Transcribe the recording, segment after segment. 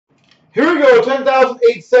Here we go,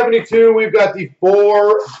 10,872. We've got the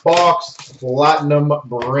 4-box Platinum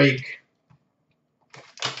break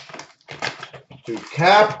to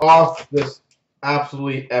cap off this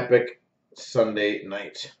absolutely epic Sunday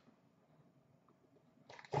night.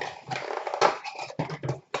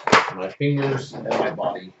 My fingers and my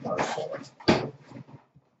body are sore.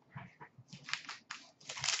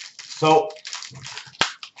 So,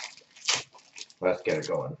 let's get it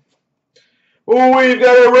going. Ooh, we've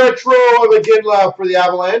got a retro of Iginla for the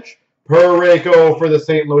Avalanche. Parayko for the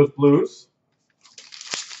St. Louis Blues.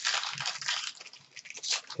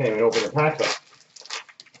 Can't even open the pack up.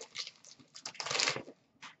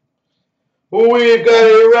 Ooh, we've got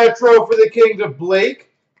a retro for the Kings of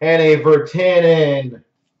Blake. And a Virtanen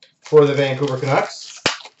for the Vancouver Canucks.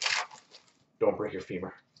 Don't break your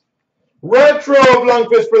femur. Retro of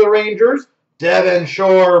Lundqvist for the Rangers. Devin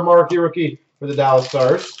Shore, marquee rookie for the Dallas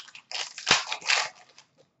Stars.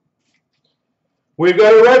 We've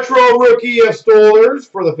got a retro rookie of Stollers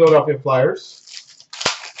for the Philadelphia Flyers.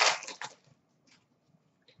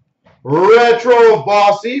 Retro of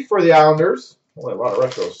Bossy for the Islanders. Only a lot of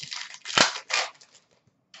retros.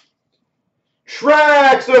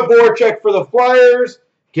 Tracks of Voracek for the Flyers.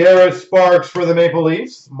 Garrett Sparks for the Maple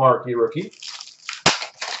Leafs. Marquee rookie.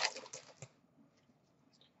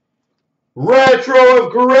 Retro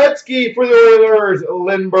of Gretzky for the Oilers.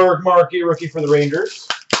 Lindbergh, marquee rookie for the Rangers.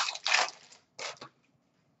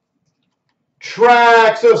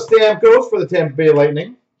 Tracks of Stamkos for the Tampa Bay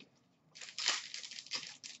Lightning.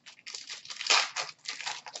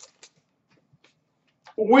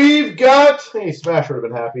 We've got, hey, Smash would have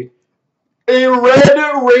been happy, a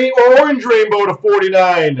orange rainbow to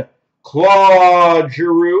 49. Claude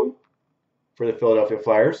Giroux for the Philadelphia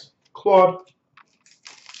Flyers. Claude.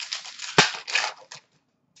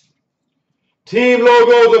 Team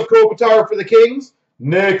logos of Kopitar for the Kings.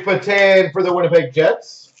 Nick Patan for the Winnipeg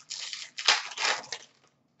Jets.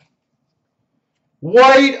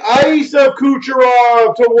 White ice of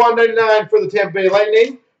Kucherov to 199 for the Tampa Bay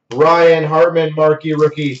Lightning. Ryan Hartman, marquee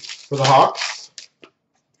rookie for the Hawks.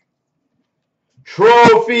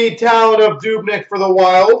 Trophy talent of Dubnyk for the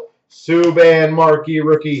Wild. Subban, marquee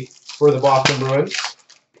rookie for the Boston Bruins.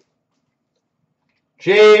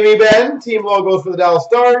 Jamie Benn, team logos for the Dallas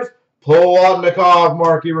Stars. Plotnikov,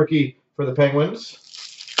 marquee rookie for the Penguins.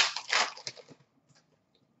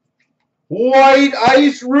 White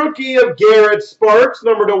ice rookie of Garrett Sparks,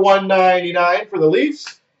 number to 199 for the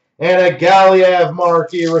Leafs. And a Galiev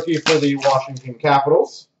marquee rookie for the Washington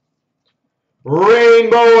Capitals.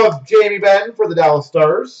 Rainbow of Jamie Benn for the Dallas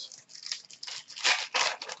Stars.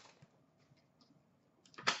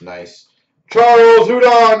 Nice. Charles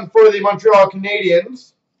Hudon for the Montreal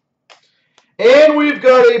Canadiens. And we've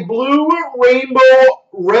got a blue rainbow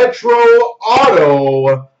retro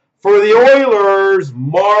auto for the Oilers,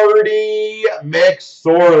 Marty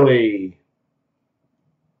McSorley.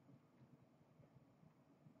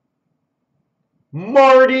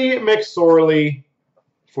 Marty McSorley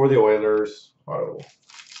for the Oilers auto.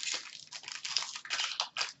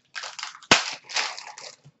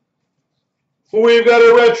 We've got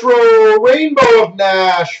a retro rainbow of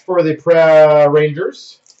Nash for the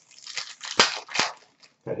Rangers.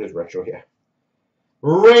 That is retro, yeah.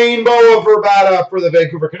 Rainbow of Verbata for the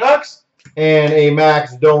Vancouver Canucks. And a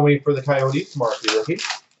Max Domi for the Coyotes, marquee rookie.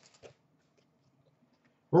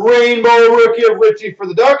 Rainbow rookie of Richie for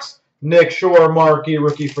the Ducks. Nick Shore, marquee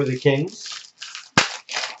rookie for the Kings.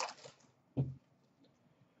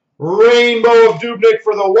 Rainbow of Dubnyk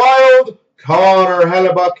for the Wild. Connor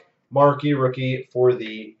Hellebuck, marquee rookie for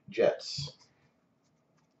the Jets.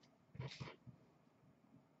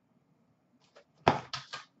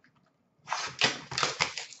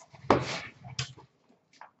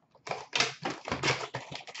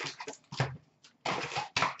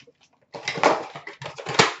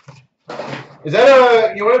 Is that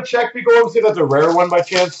a, you want to check Pico and see if that's a rare one by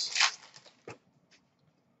chance?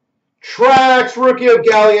 Tracks rookie of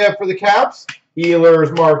Galiev for the Caps.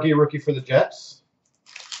 Ehlers marquee rookie for the Jets.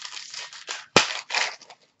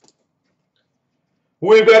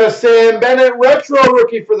 We've got a Sam Bennett retro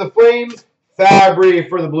rookie for the Flames. Fabry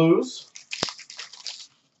for the Blues.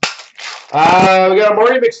 We got a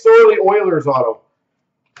Marty McSorley Oilers auto.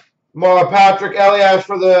 Patrick Elias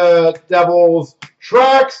for the Devils.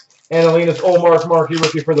 Tracks. And Linus Ullmark, marquee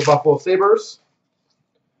rookie for the Buffalo Sabres.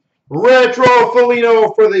 Retro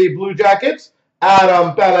Foligno for the Blue Jackets.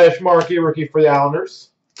 Adam Bellish, marquee rookie for the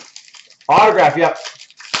Islanders. Autograph, yep.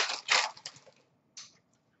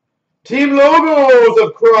 Team logos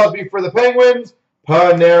of Crosby for the Penguins.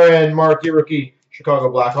 Panarin, marquee rookie, Chicago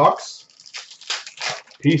Blackhawks.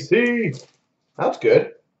 PC. That's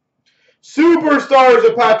good. Superstars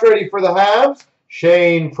of Pacioretty for the Habs.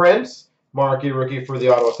 Shane Prince, marquee rookie for the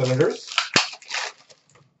Ottawa Senators.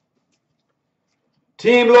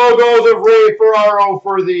 Team logos of Ray Ferraro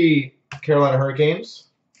for the Carolina Hurricanes.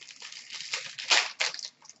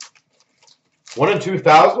 1 in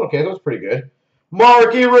 2,000. Okay, that was pretty good.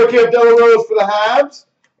 Marquee rookie of Delarose for the Habs.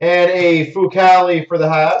 And a Fucali for the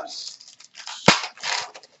Habs.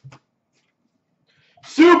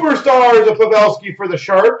 Superstars of Pavelski for the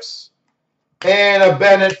Sharks. And a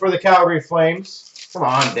Bennett for the Calgary Flames. Come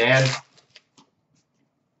on, Dan.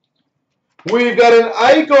 We've got an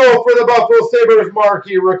Eichel for the Buffalo Sabres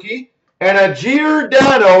marquee rookie. And a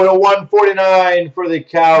Giordano to 149 for the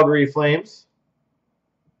Calgary Flames.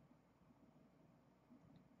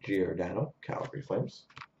 Giordano, Calgary Flames.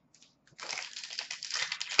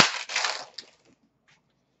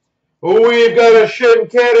 We've got a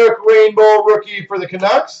Shinkatuk Rainbow rookie for the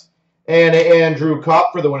Canucks. And an Andrew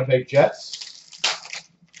Kopp for the Winnipeg Jets.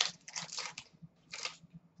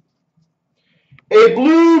 A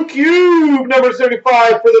blue cube, number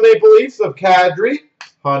 75 for the Maple Leafs of Kadri.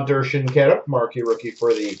 Hunter Shinkatuk, marquee rookie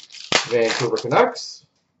for the Vancouver Canucks.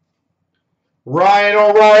 Ryan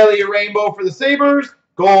O'Reilly, rainbow for the Sabres.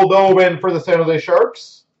 Gold Owen for the San Jose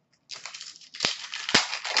Sharks.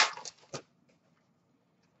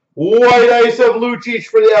 White ice of Lucic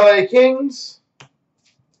for the LA Kings.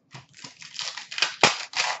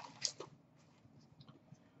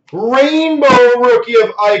 Rainbow rookie of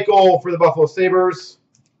Eichel for the Buffalo Sabres.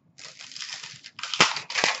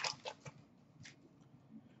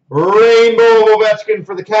 Rainbow of Ovechkin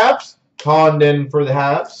for the Caps. Condon for the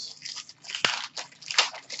Habs.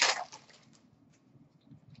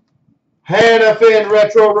 Hanifin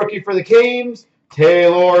retro rookie for the Canes.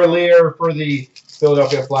 Taylor Lear for the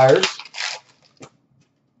Philadelphia Flyers.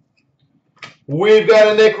 We've got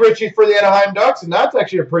a Nick Ritchie for the Anaheim Ducks, and that's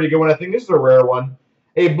actually a pretty good one. I think this is a rare one.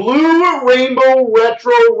 A blue rainbow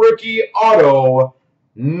retro rookie auto,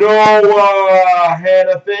 Noah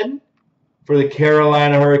Hanifin for the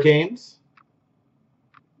Carolina Hurricanes.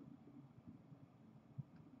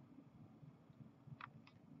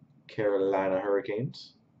 Carolina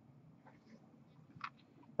Hurricanes.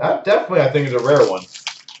 That definitely, I think, is a rare one.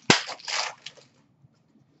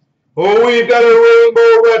 Oh, we've got a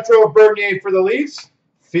rainbow retro Bernier for the Leafs.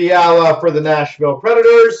 Fiala for the Nashville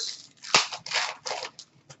Predators.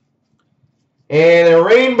 And a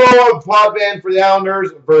rainbow of Potvin for the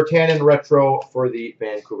Islanders. Virtanen retro for the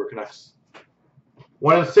Vancouver Canucks.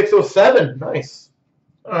 1 in 607. Nice.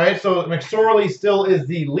 All right, so McSorley still is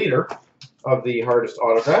the leader of the hardest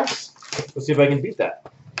autographs. Let's see if I can beat that.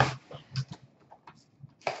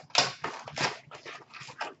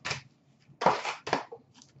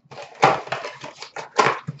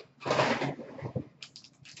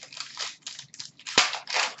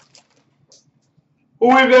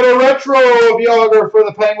 We've got a retro of Yager for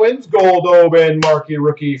the Penguins. Gold Oben, marquee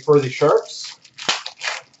rookie for the Sharks.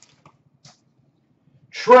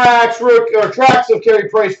 Tracks of Carey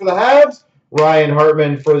Price for the Habs. Ryan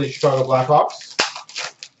Hartman for the Chicago Blackhawks.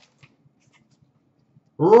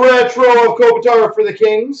 Retro of Kopitar for the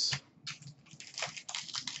Kings.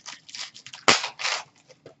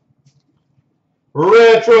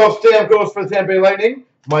 Retro of Stamkos for the Tampa Bay Lightning.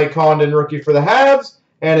 Mike Condon, rookie for the Habs.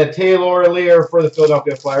 And a Taylor Lear for the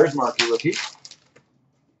Philadelphia Flyers, marquee rookie.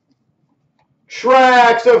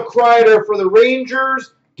 Tracks of Kreider for the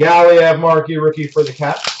Rangers. Galiev, marquee rookie for the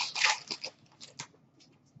Caps.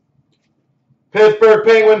 Pittsburgh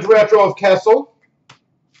Penguins retro of Kessel.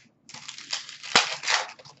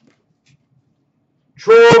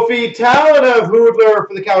 Trophy talent of Hoodler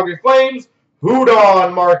for the Calgary Flames.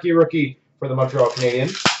 Houdon, marquee rookie for the Montreal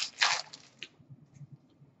Canadiens.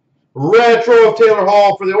 Retro of Taylor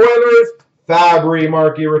Hall for the Oilers. Fabry,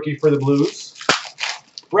 marquee rookie for the Blues.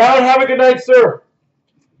 Brown, have a good night, sir.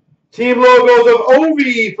 Team logos of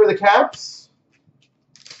Ovi for the Caps.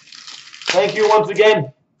 Thank you once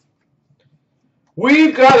again.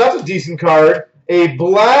 We've got, that's a decent card, a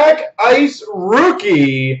Black Ice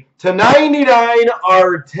rookie to 99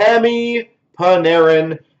 Artemi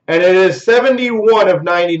Panarin. And it is 71 of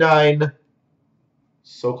 99.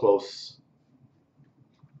 So close.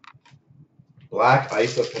 Black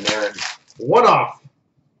Ice of Panarin. One off.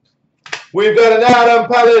 We've got an Adam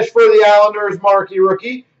Pelech for the Islanders, marquee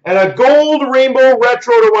rookie. And a gold rainbow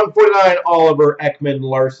retro to 149, Oliver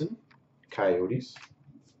Ekman-Larsson. Coyotes.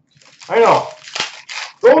 I know.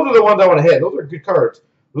 Those are the ones I want to hit. Those are good cards.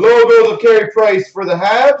 Logos of Carey Price for the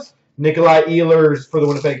Habs. Nikolai Ehlers for the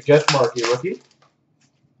Winnipeg Jets, marquee rookie.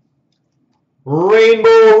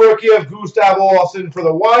 Rainbow rookie of Gustav Olsson for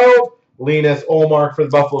the Wild. Linus Ullmark for the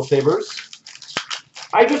Buffalo Sabres.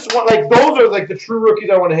 I just want, like, those are like the true rookies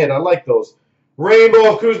I want to hit. I like those.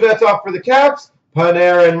 Rainbow of Kuznetsov for the Caps.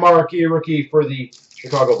 Panarin Marquee rookie for the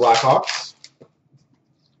Chicago Blackhawks.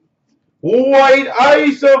 White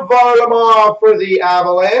Ice of Varlamov for the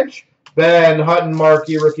Avalanche. Ben Hutton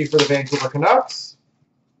Marquee rookie for the Vancouver Canucks.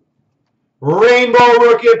 Rainbow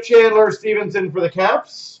rookie of Chandler Stevenson for the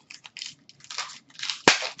Caps.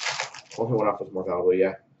 Only one off was more valuable,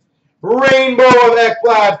 yeah. Rainbow of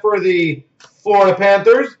Ekblad for the Florida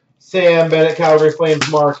Panthers. Sam Bennett Calgary Flames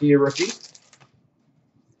Marquee rookie.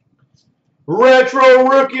 Retro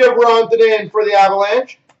rookie of Rantanen for the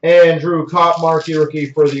Avalanche. Andrew Kopp Marquee rookie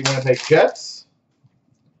for the Winnipeg Jets.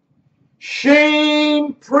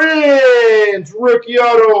 Shane Prince rookie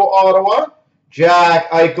auto Ottawa. Jack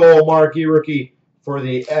Eichel Marquee rookie for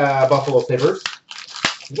the Buffalo Sabres.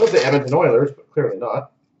 It does the Edmonton Oilers, but clearly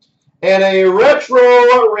not. And a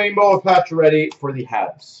retro rainbow of Pacioretty for the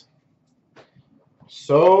Habs.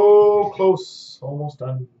 So close, almost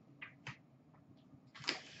done.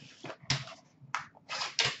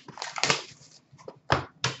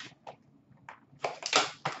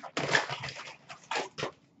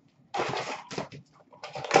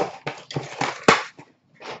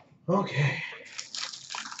 Okay.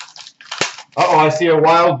 Uh-oh, I see a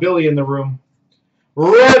wild Billy in the room.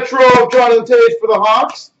 Retro of Jonathan Toews for the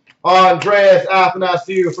Hawks. Andreas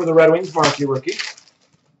Athanasiou for the Red Wings, Marquee rookie.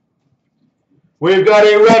 We've got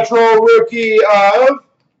a retro rookie of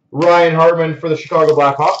Ryan Hartman for the Chicago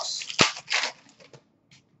Blackhawks.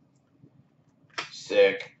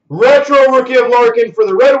 Sick. Retro rookie of Larkin for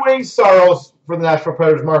the Red Wings. Saros for the Nashville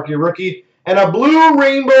Predators, Marquee rookie. And a blue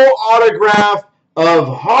rainbow autograph of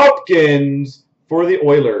Hopkins for the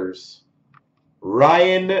Oilers.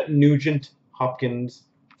 Ryan Nugent Hopkins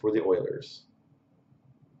for the Oilers.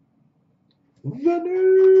 The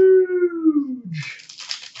Nuge.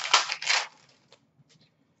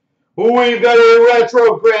 We've got a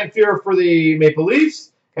retro Grant Fuhr for the Maple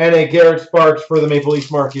Leafs and a Garrett Sparks for the Maple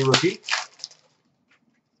Leafs Marquee rookie.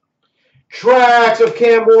 Tracks of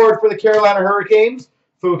Cam Ward for the Carolina Hurricanes.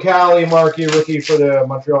 Fucali Marquee rookie for the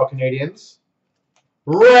Montreal Canadiens.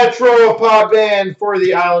 Retro Podman for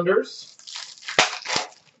the Islanders.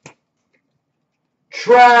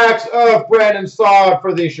 Tracks of Brandon Saad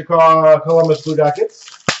for the Chicago Columbus Blue Jackets.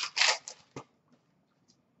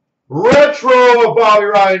 Retro of Bobby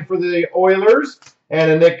Ryan for the Oilers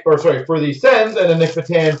and for the Sens, and a Nick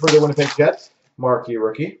Patan for the Winnipeg Jets, Marquee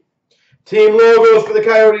rookie. Team logos for the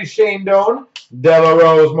Coyotes, Shane Doan.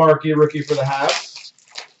 Delarose Marquee rookie for the Habs.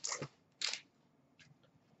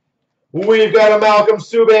 We've got a Malcolm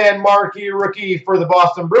Subban Marquee rookie for the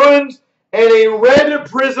Boston Bruins. And a red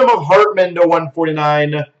prism of Hartman to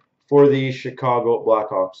 149 for the Chicago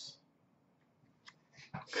Blackhawks.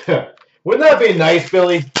 Wouldn't that be nice,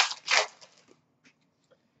 Billy?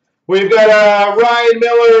 We've got Ryan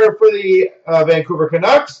Miller for the Vancouver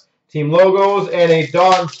Canucks. Team logos. And a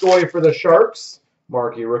Don Stoy for the Sharks.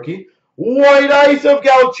 Marquee rookie. White Ice of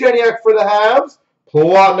Galchenyuk for the Habs.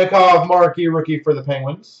 Plotnikov Marquee rookie for the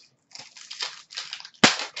Penguins.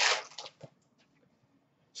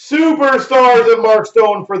 Superstars of Mark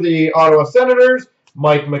Stone for the Ottawa Senators.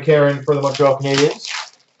 Mike McCarron for the Montreal Canadiens.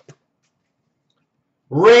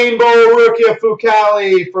 Rainbow rookie of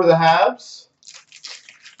Fucali for the Habs.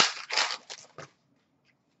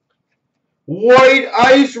 White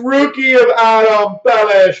Ice rookie of Adam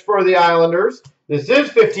Belish for the Islanders. This is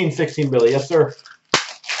 15-16, Billy. Yes, sir.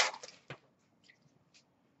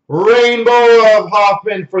 Rainbow of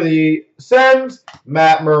Hoffman for the Sens.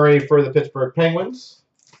 Matt Murray for the Pittsburgh Penguins.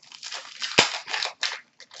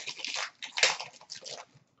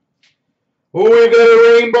 We've got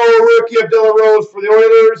a rainbow rookie of Delarose for the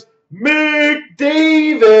Oilers.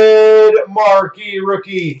 McDavid Marquee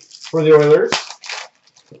rookie for the Oilers.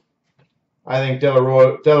 I think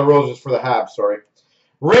Delarose is for the Habs, sorry.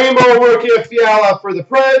 Rainbow rookie of Fiala for the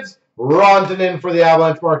Preds. Rantanen for the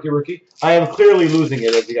Avalanche Marquee rookie. I am clearly losing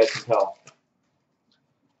it, as you guys can tell.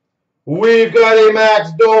 We've got a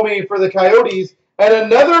Max Domi for the Coyotes. And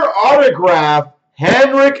another autograph,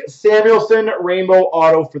 Henrik Samuelsson Rainbow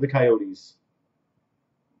Auto for the Coyotes.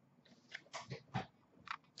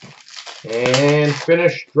 And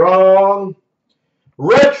finish strong.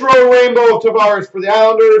 Retro Rainbow Tavares for the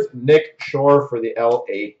Islanders. Nick Shore for the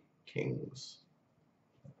LA Kings.